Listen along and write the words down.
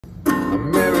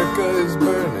America is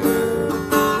burning,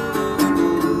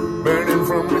 burning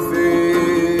from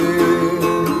within,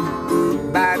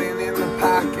 biting in the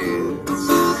pockets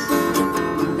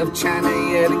of China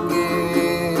yet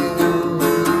again.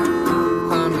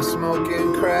 Honey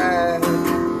smoking crack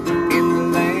in the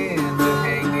land of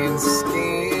hanging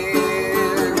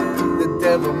skin. The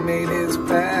devil made his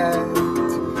pact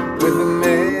with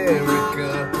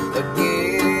America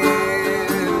again.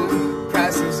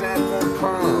 Prices at the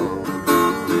pump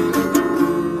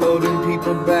holding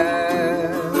people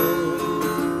back.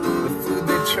 The food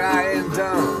they try and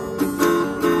dump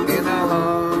in a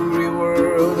hungry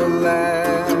world of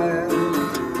lack.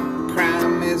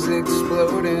 Crime is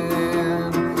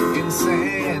exploding,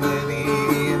 insanity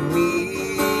in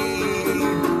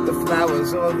need. The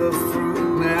flowers or the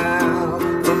fruit now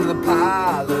from the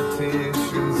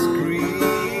politicians'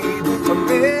 greed.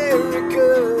 America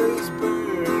is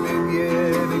burning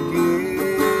yet again,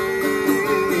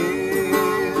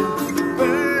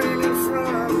 burning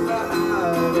from the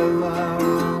heart of our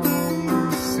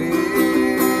own sin.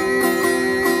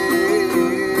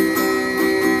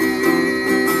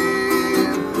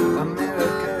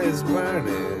 America is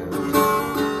burning,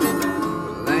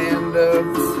 land of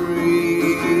the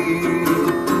free.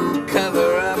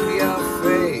 Cover up your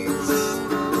face,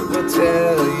 we'll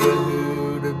tell you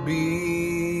who to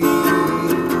be.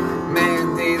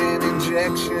 Mandated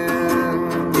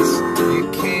injections, you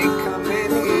can't come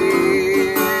in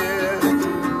here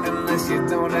unless you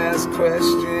don't ask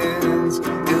questions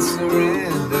and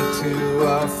surrender to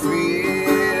our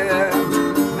fear.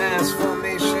 Mass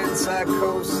formation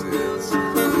psychosis,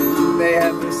 they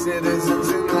have the citizens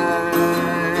in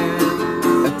line.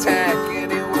 Attack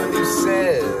anyone who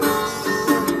says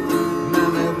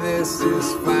none of this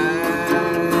is fine.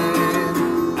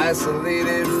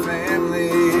 Isolated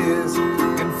families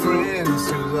and friends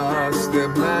who lost their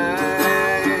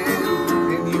mind.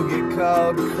 And you get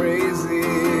called crazy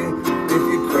if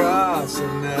you cross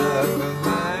another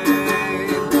line.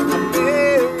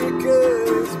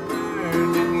 America's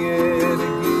burning yet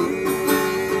again,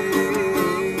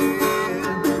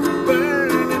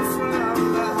 burning from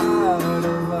the heart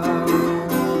of our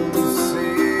own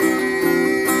sin.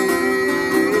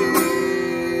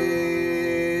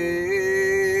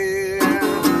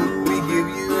 We give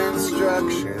you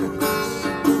instructions,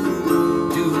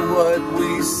 do what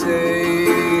we say,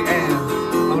 and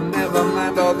oh, never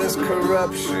mind all this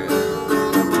corruption,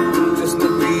 just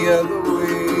look the other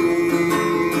way.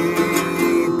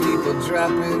 People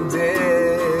dropping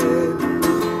dead,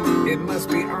 it must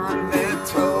be on their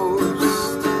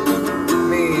toast.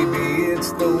 Maybe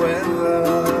it's the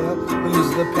weather,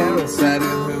 who's the parasite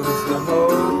and who's the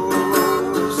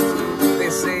host. They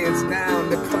say it's down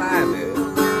to climate,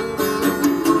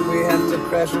 we have to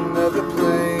crash another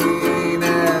plane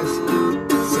as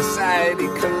society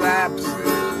collapses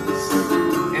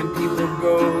and people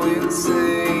go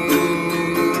insane.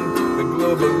 The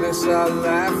globalists are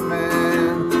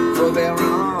laughing, for they're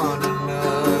on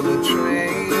another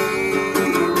train.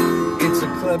 It's a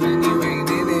club and you ain't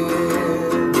in it.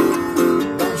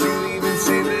 Don't you even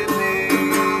say the name.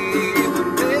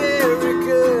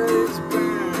 America is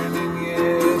burning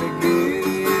yet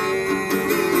again,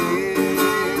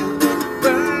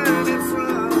 burning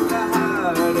from the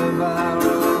heart of our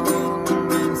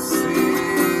own sin.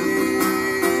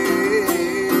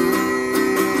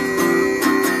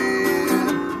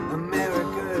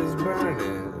 America is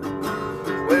burning,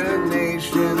 we're a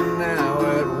nation now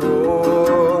at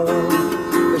war.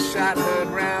 The shot heard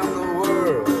round the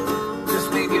world just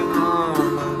made your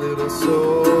arm a little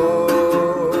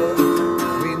sore.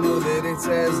 We know that it's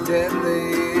as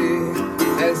deadly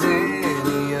as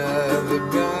any other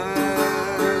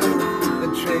gun. The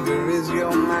trigger is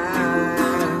your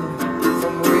mind,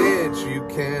 from which you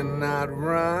cannot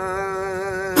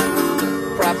run.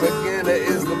 Propaganda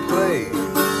is the place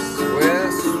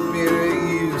where spirit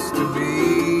used to be.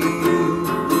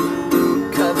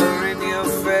 Covering your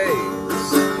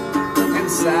face and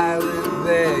silent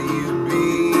there you be.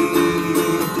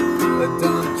 A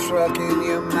dump truck in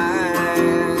your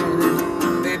mind,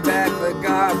 they back the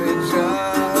garbage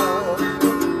up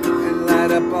and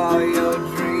light up all your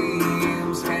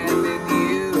dreams, handing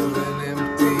you an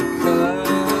empty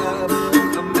cup.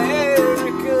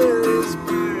 America is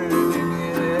burning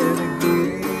yet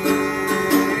again,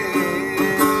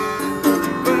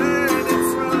 burning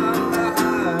from the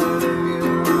heart of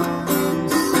your own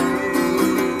sin.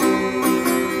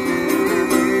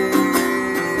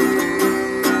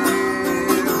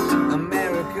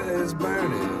 America is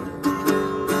burning,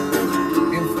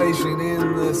 inflation in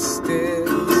the sticks.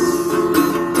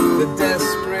 The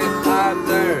desperate are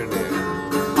learning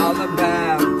all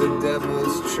about the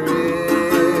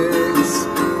tricks.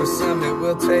 For some it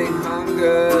will take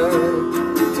hunger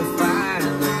to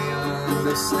finally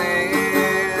understand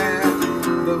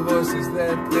the voices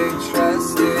that they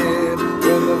trusted.